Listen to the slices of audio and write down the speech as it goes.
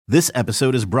This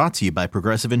episode is brought to you by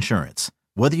Progressive Insurance.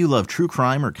 Whether you love true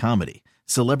crime or comedy,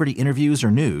 celebrity interviews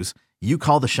or news, you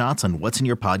call the shots on what's in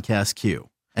your podcast queue.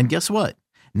 And guess what?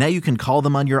 Now you can call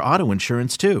them on your auto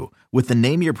insurance too with the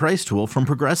Name Your Price tool from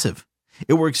Progressive.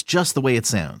 It works just the way it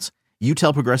sounds. You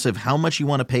tell Progressive how much you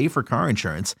want to pay for car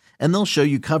insurance, and they'll show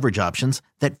you coverage options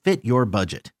that fit your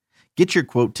budget. Get your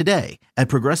quote today at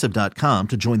Progressive.com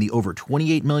to join the over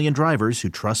 28 million drivers who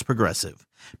trust Progressive.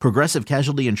 Progressive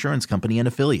Casualty Insurance Company and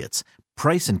Affiliates.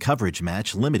 Price and coverage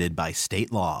match limited by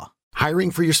state law. Hiring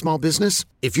for your small business?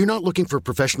 If you're not looking for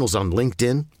professionals on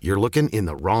LinkedIn, you're looking in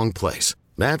the wrong place.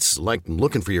 That's like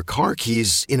looking for your car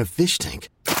keys in a fish tank.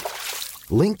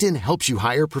 LinkedIn helps you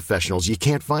hire professionals you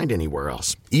can't find anywhere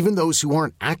else, even those who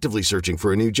aren't actively searching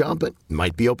for a new job but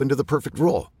might be open to the perfect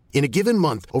role. In a given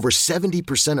month, over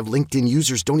 70% of LinkedIn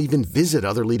users don't even visit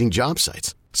other leading job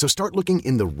sites. So start looking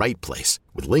in the right place.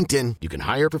 With LinkedIn, you can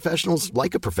hire professionals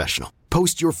like a professional.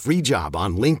 Post your free job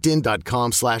on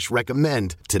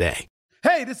linkedin.com/recommend today.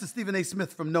 Hey, this is Stephen A.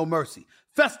 Smith from No Mercy.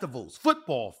 Festivals,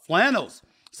 football, flannels.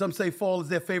 Some say fall is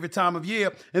their favorite time of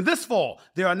year. And this fall,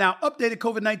 there are now updated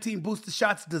COVID-19 booster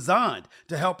shots designed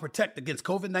to help protect against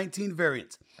COVID-19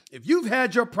 variants. If you've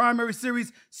had your primary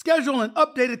series, schedule an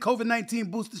updated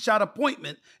COVID-19 booster shot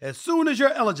appointment as soon as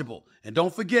you're eligible. And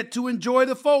don't forget to enjoy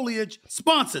the foliage.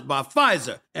 Sponsored by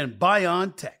Pfizer and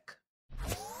BioNTech.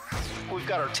 We've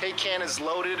got our take cannons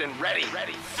loaded and ready.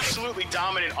 Absolutely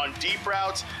dominant on deep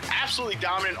routes. Absolutely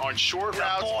dominant on short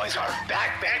routes. Boys are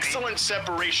back, baby. Excellent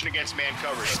separation against man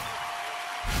coverage.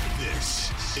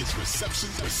 This is Reception,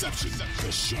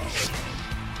 the show.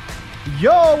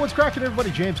 Yo, what's cracking, everybody?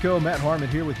 James Coe, Matt Harmon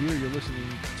here with you. You're listening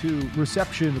to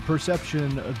Reception,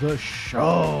 the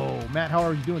show. Matt, how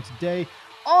are you doing today?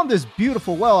 On this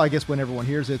beautiful, well, I guess when everyone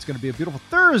hears it, it's going to be a beautiful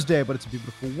Thursday, but it's a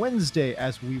beautiful Wednesday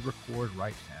as we record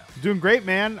right now. Doing great,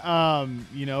 man.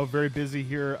 Very busy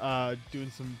here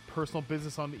doing some personal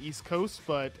business on the East Coast,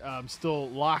 but still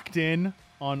locked in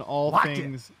on all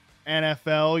things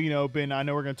NFL. I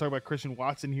know we're going to talk about Christian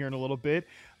Watson here in a little bit.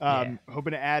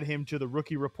 Hoping to add him to the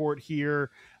rookie report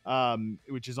here,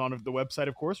 which is on the website,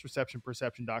 of course,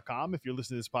 receptionperception.com. If you're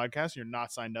listening to this podcast and you're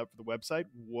not signed up for the website,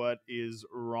 what is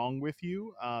wrong with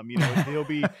you? He'll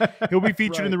be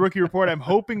featured in the rookie report. I'm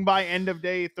hoping by end of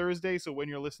day Thursday. So when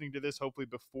you're listening to this, hopefully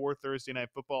before Thursday Night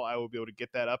Football, I will be able to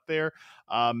get that up there.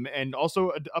 And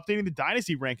also updating the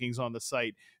dynasty rankings on the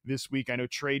site this week. I know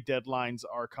trade deadlines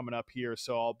are coming up here,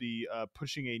 so I'll be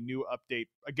pushing a new update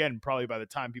again. Probably by the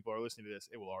time people are listening to this,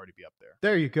 it will already be up there.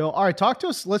 There you go. All right, talk to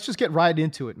us. Let's just get right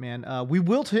into it, man. We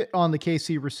will hit on the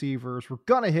KC receivers. We're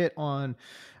going to hit on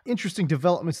interesting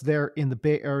developments there in the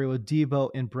Bay Area with Debo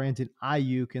and Brandon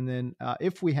Ayuk. And then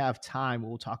if we have time,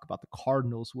 we'll talk about the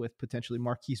Cardinals with potentially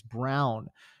Marquise Brown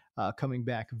coming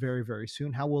back very, very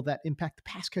soon. How will that impact the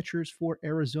pass catchers for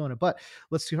Arizona? But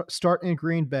let's start in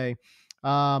Green Bay.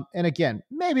 And again,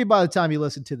 maybe by the time you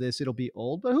listen to this, it'll be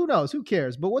old, but who knows? Who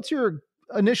cares? But what's your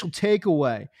initial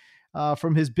takeaway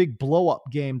from his big blow-up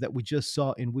game that we just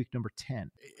saw in week number 10?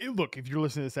 Look, if you're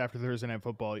listening to this after Thursday Night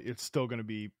Football, it's still going to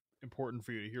be important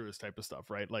for you to hear this type of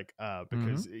stuff, right?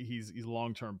 Because he's a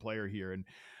long-term player here. And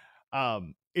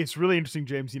it's really interesting,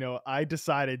 James. I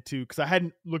decided to, because I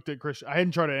hadn't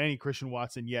charted any Christian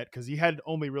Watson yet, because he had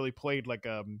only really played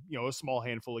a small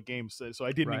handful of games. So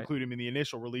I didn't include him in the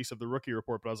initial release of the rookie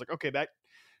report, but I was like, okay, that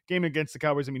game against the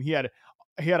Cowboys, he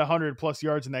had 100 plus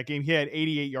yards in that game. He had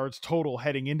 88 yards total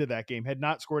heading into that game, had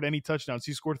not scored any touchdowns.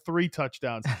 He scored 3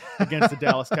 touchdowns against the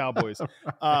Dallas Cowboys.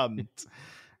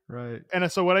 Right.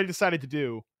 And so what I decided to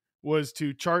do was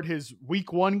to chart his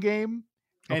week 1 game,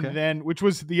 and then, which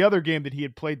was the other game that he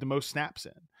had played the most snaps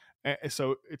in.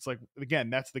 So it's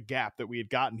again, that's the gap that we had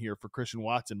gotten here for Christian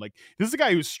Watson. This is a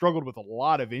guy who's struggled with a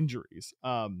lot of injuries.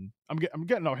 I'm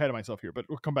getting ahead of myself here, but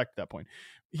we'll come back to that point.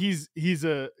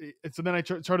 So then I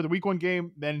charted the week 1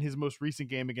 game, then his most recent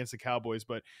game against the Cowboys.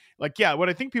 But what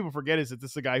I think people forget is that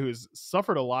this is a guy who has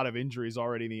suffered a lot of injuries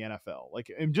already in the NFL,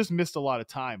 and just missed a lot of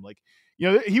time.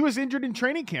 He was injured in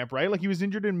training camp, right? He was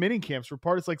injured in mini camps for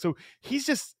parts. So he's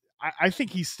just, I think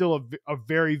he's still a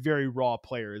very, very raw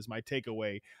player is my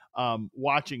takeaway.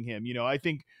 Watching him, I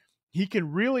think he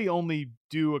can really only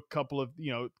do a couple of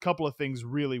those things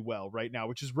really well right now,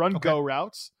 which is run go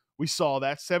routes. We saw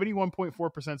that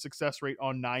 71.4% success rate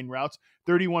on 9 routes,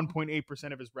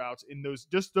 31.8% of his routes in those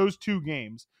 2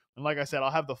 games. And like I said,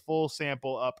 I'll have the full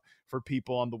sample up for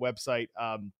people on the website.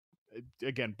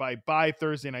 Again, by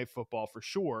Thursday Night Football for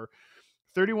sure.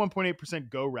 31.8%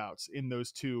 go routes in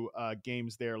those 2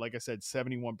 games there. Like I said,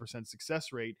 71%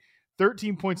 success rate,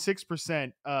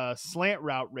 13.6% slant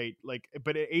route rate,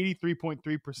 but at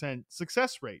 83.3%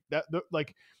 success rate.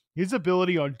 His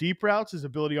ability on deep routes, his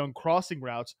ability on crossing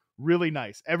routes, really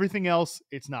nice. Everything else,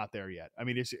 it's not there yet. I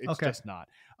mean, it's Okay. just not.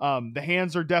 The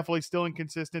hands are definitely still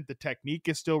inconsistent. The technique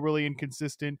is still really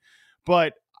inconsistent.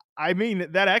 But I mean,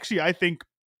 that actually, I think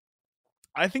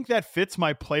that fits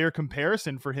my player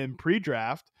comparison for him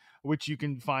pre-draft, which you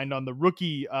can find on the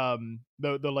rookie,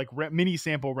 the like mini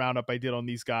sample roundup I did on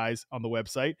these guys on the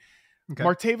website. Okay.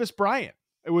 Martavis Bryant.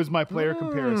 It was my player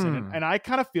comparison. And I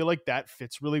kind of feel like that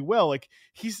fits really well. Like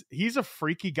he's a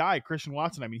freaky guy, Christian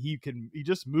Watson. I mean, he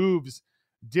just moves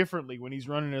differently when he's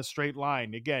running a straight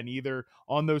line. Again, either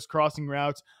on those crossing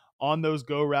routes, on those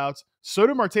go routes. So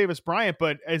did Martavis Bryant,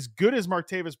 but as good as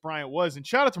Martavis Bryant was, and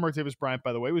shout out to Martavis Bryant,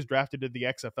 by the way, was drafted to the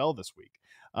XFL this week.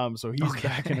 So he's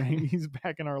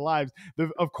back in our lives.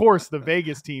 Of course, the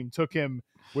Vegas team took him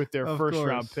with their first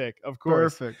round pick. Of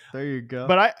course. Perfect. There you go.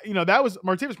 But that was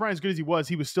Martavis Bryant, as good as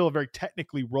he was still a very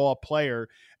technically raw player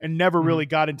and never really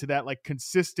got into that like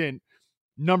consistent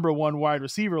number one wide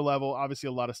receiver level. Obviously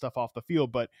a lot of stuff off the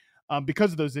field, but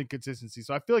because of those inconsistencies.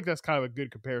 So I feel like that's kind of a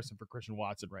good comparison for Christian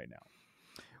Watson right now.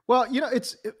 Well,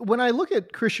 it's when I look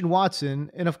at Christian Watson,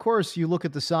 and of course you look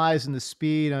at the size and the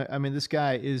speed. I mean, this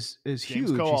guy is huge. He's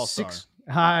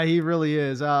he really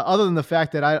is. Other than the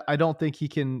fact that I don't think he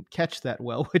can catch that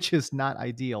well, which is not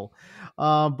ideal.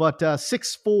 But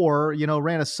 6'4",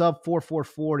 ran a sub 4.4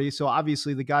 40. So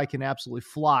obviously the guy can absolutely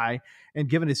fly. And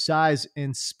given his size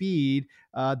and speed,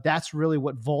 that's really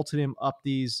what vaulted him up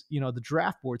these, the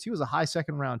draft boards. He was a high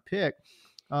second round pick.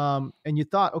 And you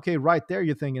thought, okay, right there,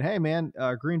 you're thinking, hey man,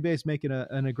 Green Bay's making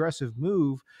an aggressive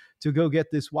move to go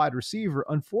get this wide receiver.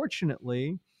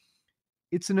 Unfortunately,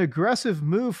 it's an aggressive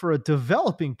move for a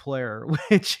developing player,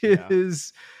 which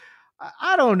is,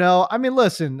 I don't know. I mean,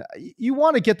 listen, you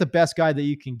want to get the best guy that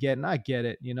you can get, and I get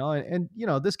it, and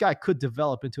this guy could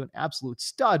develop into an absolute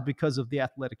stud because of the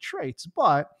athletic traits,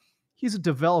 but he's a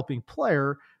developing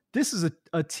player. This is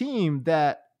a team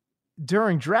that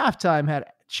during draft time had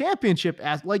championship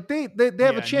like they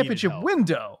have a championship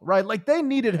window, right? Like they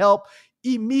needed help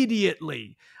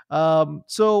immediately.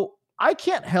 So I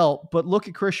can't help but look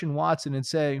at Christian Watson and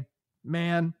say,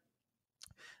 man,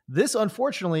 this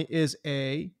unfortunately is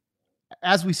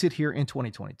as we sit here in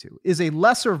 2022, is a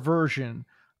lesser version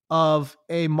of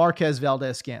a Marquez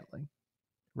Valdes-Scantling,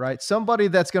 right? Somebody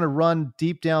that's going to run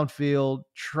deep downfield,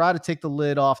 try to take the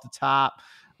lid off the top,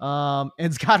 and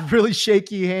it's got really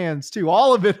shaky hands too.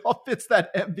 All of it all fits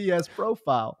that MVS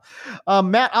profile.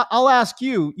 Matt, I'll ask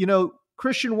you,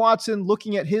 Christian Watson,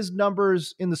 looking at his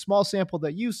numbers in the small sample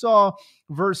that you saw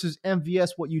versus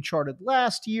MVS, what you charted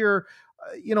last year,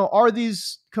 are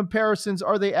these comparisons,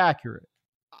 are they accurate?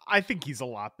 I think he's a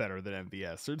lot better than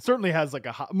MVS. It certainly has like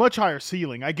a much higher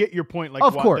ceiling. I get your point. Like,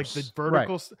 of course, like the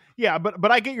vertical, right. Yeah,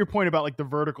 but I get your point about like the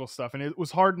vertical stuff. And it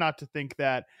was hard not to think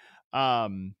that,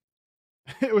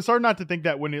 it was hard not to think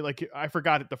that when I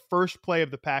forgot it, the first play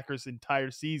of the Packers' entire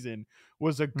season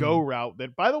was a go route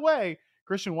that, by the way,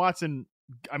 Christian Watson,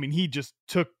 I mean, he just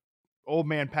took old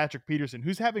man Patrick Peterson,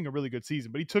 who's having a really good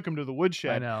season, but he took him to the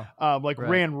woodshed,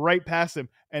 ran right past him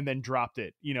and then dropped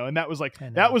it, and that was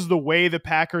that was the way the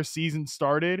Packers season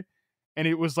started. And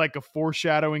it was like a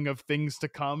foreshadowing of things to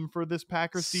come for this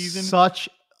Packers season. Such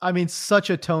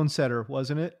a tone setter,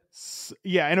 wasn't it?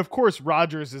 Yeah. And of course,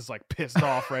 Rodgers is like pissed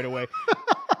off right away.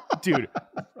 Dude,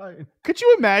 right. Could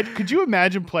you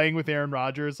imagine playing with Aaron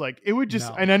Rodgers? Like it would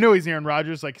just, and I know he's Aaron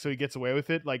Rodgers, like, so he gets away with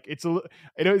it. Like it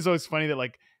is always funny that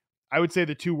like, I would say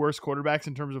the two worst quarterbacks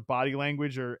in terms of body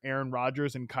language are Aaron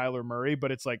Rodgers and Kyler Murray,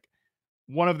 but it's like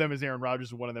one of them is Aaron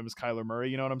Rodgers and one of them is Kyler Murray.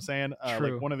 You know what I'm saying?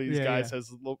 Like one of these guys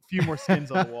has a few more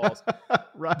skins on the walls.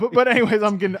 Right. But anyways,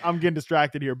 I'm getting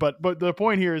distracted here. But the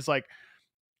point here is like,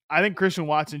 I think Christian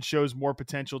Watson shows more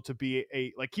potential to be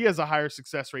he has a higher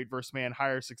success rate versus man,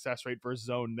 higher success rate versus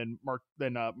zone than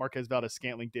Marquez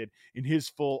Valdes-Scantling did in his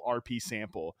full RP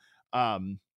sample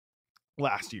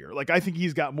last year. Like I think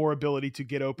he's got more ability to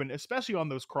get open, especially on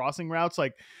those crossing routes.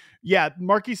 Like, yeah,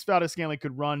 Marquez Valdes-Scantling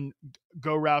could run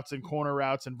go routes and corner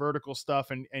routes and vertical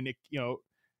stuff, and it,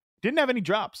 didn't have any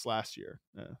drops last year,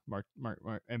 Mark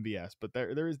MVS, but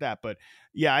there is that. But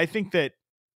yeah, I think that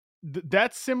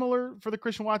that's similar for the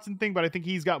Christian Watson thing, but I think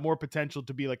he's got more potential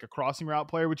to be like a crossing route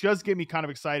player, which does get me kind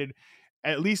of excited,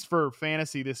 at least for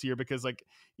fantasy this year, because like,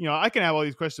 I can have all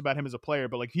these questions about him as a player,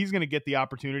 but like he's going to get the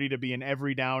opportunity to be an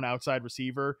every down outside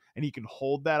receiver, and he can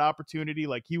hold that opportunity.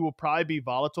 Like he will probably be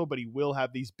volatile, but he will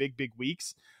have these big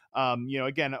weeks.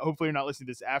 Again, hopefully you're not listening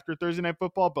to this after Thursday Night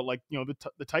Football, but like,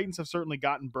 the Titans have certainly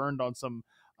gotten burned on some,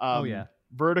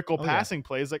 vertical passing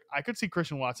plays. Like I could see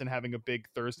Christian Watson having a big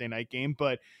Thursday night game,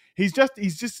 but he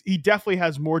definitely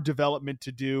has more development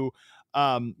to do.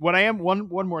 What I am one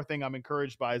more thing I'm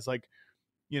encouraged by is like,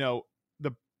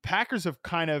 the Packers have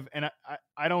kind of, and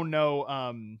I don't know.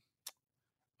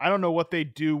 I don't know what they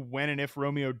do when and if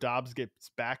Romeo Doubs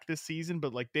gets back this season,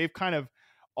 but like they've kind of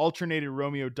alternated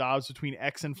Romeo Doubs between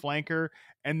X and flanker,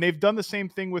 and they've done the same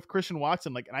thing with Christian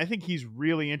Watson. Like, and I think he's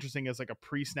really interesting as like a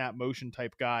pre-snap motion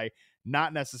type guy,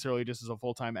 not necessarily just as a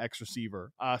full-time X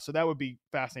receiver. So that would be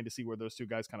fascinating to see where those two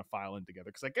guys kind of file in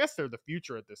together, because I guess they're the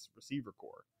future at this receiver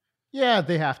core. Yeah,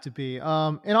 they have to be.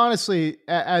 And honestly,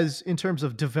 as in terms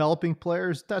of developing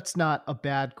players, that's not a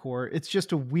bad core. It's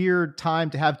just a weird time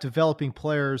to have developing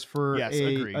players for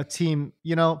a team,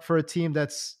 for a team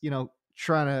that's,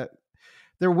 trying to,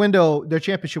 their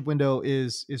championship window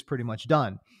is pretty much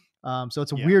done. So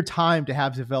it's a weird time to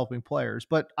have developing players,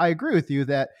 but I agree with you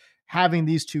that having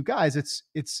these two guys,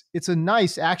 it's a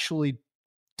nice, actually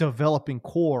developing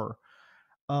core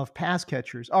of pass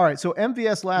catchers. All right. So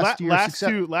MVS last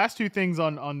two things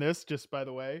on this, just by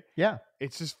the way. Yeah.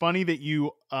 It's just funny that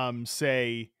you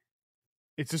say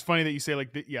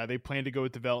like, they plan to go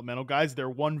with developmental guys. Their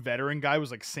one veteran guy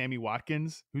was like Sammy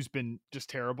Watkins, who's been just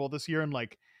terrible this year. And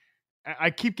like, I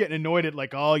keep getting annoyed at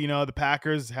like, the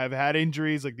Packers have had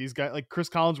injuries. Like these guys, like Chris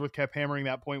Collinsworth kept hammering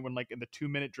that point when like in the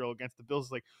 2-minute drill against the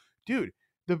Bills, like, dude,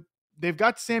 they've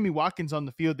got Sammy Watkins on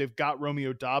the field. They've got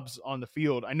Romeo Doubs on the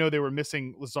field. I know they were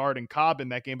missing Lazard and Cobb in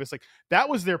that game, but it's like, that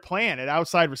was their plan at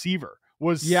outside receiver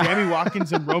was Sammy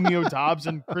Watkins and Romeo Doubs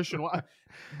and Christian Watson.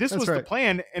 This was the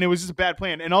plan, and it was just a bad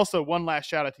plan. And also one last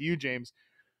shout out to you, James.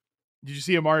 Did you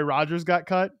see Amari Rodgers got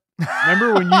cut?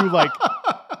 Remember when you like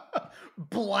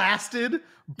blasted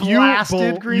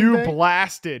Green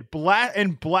Bay?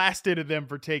 blasted at them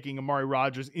for taking Amari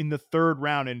Rodgers in the 3rd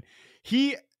round. And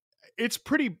it's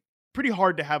pretty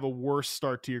hard to have a worse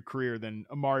start to your career than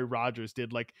Amari Rodgers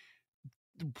did. Like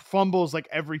fumbles like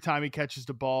every time he catches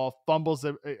the ball, fumbles,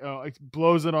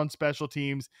 blows it on special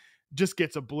teams, just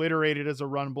gets obliterated as a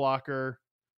run blocker.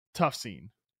 Tough scene.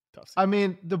 I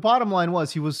mean, the bottom line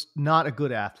was he was not a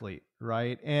good athlete,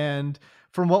 right? And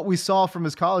from what we saw from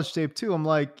his college tape too, I'm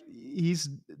like, he's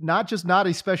not just not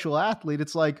a special athlete.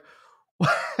 It's like,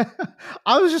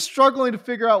 I was just struggling to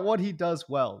figure out what he does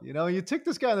well. You took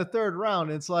this guy in the 3rd round,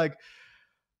 and it's like,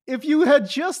 if you had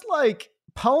just like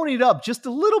ponied up just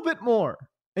a little bit more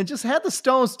and just had the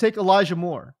stones to take Elijah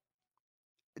Moore,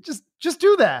 just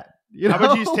do that. How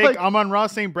about you just take Amon-Ra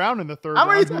St. Brown in the 3rd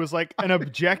round, who was like an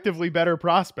objectively better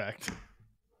prospect?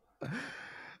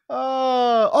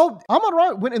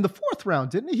 Amon-Ra went in the 4th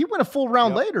round, didn't he? He went a full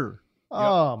round later.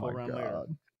 Oh my God. Later.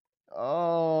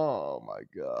 Oh my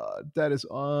God. That is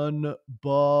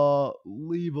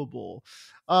unbelievable.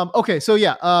 Okay.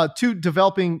 So two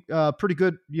developing, pretty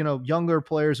good, younger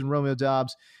players in Romeo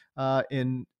Doubs,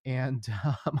 and I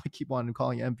keep on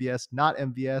calling MVS, not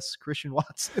MVS, Christian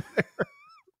Watson there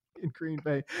in Green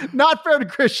Bay. Not fair to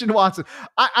Christian Watson.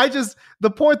 I just,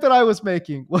 the point that I was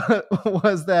making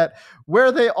was that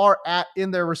where they are at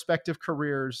in their respective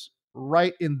careers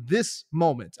right in this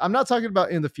moment. I'm not talking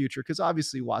about in the future, because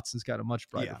obviously Watson's got a much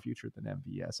brighter future than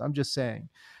MVS. I'm just saying,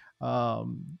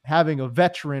 having a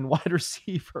veteran wide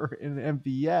receiver in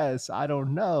MVS, I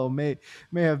don't know, may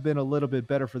have been a little bit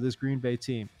better for this Green Bay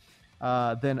team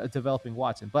than a developing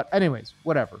Watson. But anyways,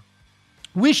 whatever.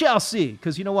 We shall see,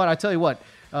 because you know what? I tell you what,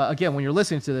 again, when you're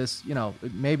listening to this,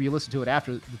 maybe you listen to it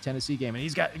after the Tennessee game,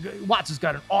 and Watson's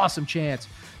got an awesome chance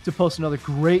to post another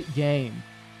great game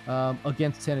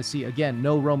against Tennessee. Again,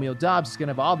 no Romeo Doubs. Is going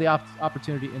to have all the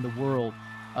opportunity in the world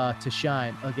to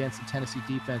shine against the Tennessee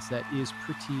defense that is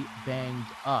pretty banged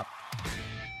up.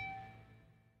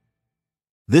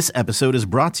 This episode is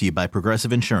brought to you by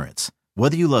Progressive Insurance.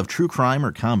 Whether you love true crime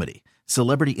or comedy,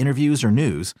 celebrity interviews or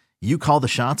news, you call the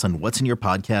shots on what's in your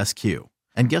podcast queue.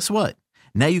 And guess what?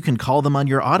 Now you can call them on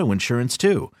your auto insurance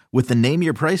too with the Name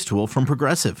Your Price tool from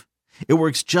Progressive. It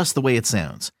works just the way it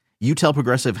sounds. You tell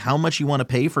Progressive how much you want to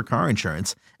pay for car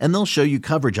insurance, and they'll show you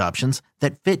coverage options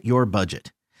that fit your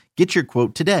budget. Get your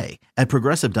quote today at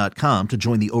Progressive.com to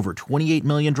join the over 28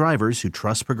 million drivers who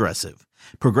trust Progressive.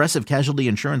 Progressive Casualty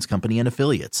Insurance Company and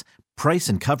Affiliates. Price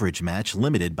and coverage match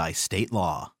limited by state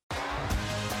law.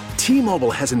 T-Mobile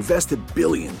has invested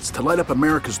billions to light up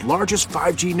America's largest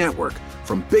 5G network,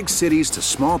 from big cities to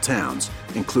small towns,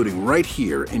 including right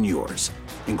here in yours.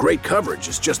 And great coverage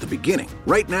is just the beginning.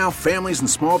 Right now, families and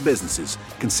small businesses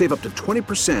can save up to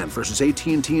 20% versus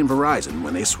AT&T and Verizon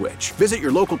when they switch. Visit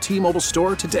your local T-Mobile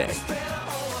store today.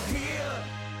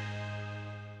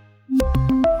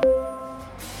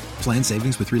 Plan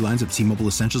savings with 3 lines of T-Mobile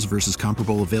Essentials versus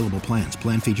comparable available plans.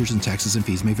 Plan features and taxes and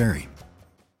fees may vary.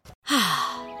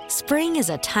 Spring is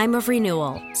a time of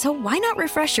renewal, so why not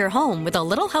refresh your home with a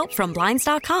little help from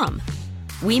Blinds.com?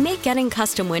 We make getting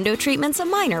custom window treatments a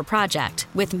minor project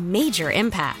with major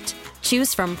impact.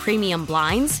 Choose from premium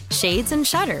blinds, shades, and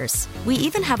shutters. We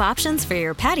even have options for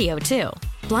your patio, too.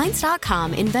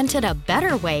 Blinds.com invented a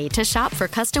better way to shop for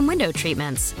custom window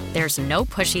treatments. There's no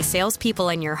pushy salespeople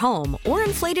in your home or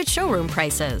inflated showroom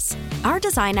prices. Our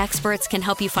design experts can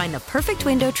help you find the perfect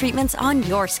window treatments on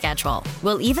your schedule.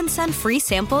 We'll even send free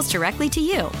samples directly to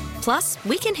you. Plus,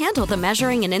 we can handle the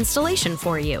measuring and installation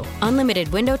for you. Unlimited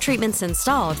window treatments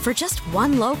installed for just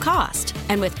one low cost.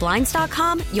 And with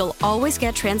Blinds.com, you'll always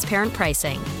get transparent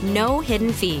pricing. No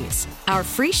hidden fees. Our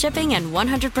free shipping and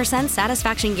 100%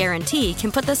 satisfaction guarantee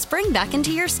can put the spring back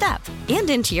into your step and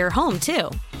into your home,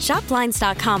 too. Shop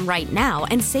Blinds.com right now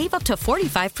and save up to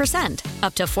 45%.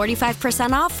 Up to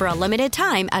 45% off for a limited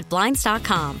time at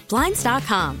Blinds.com.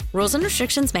 Blinds.com. Rules and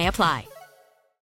restrictions may apply.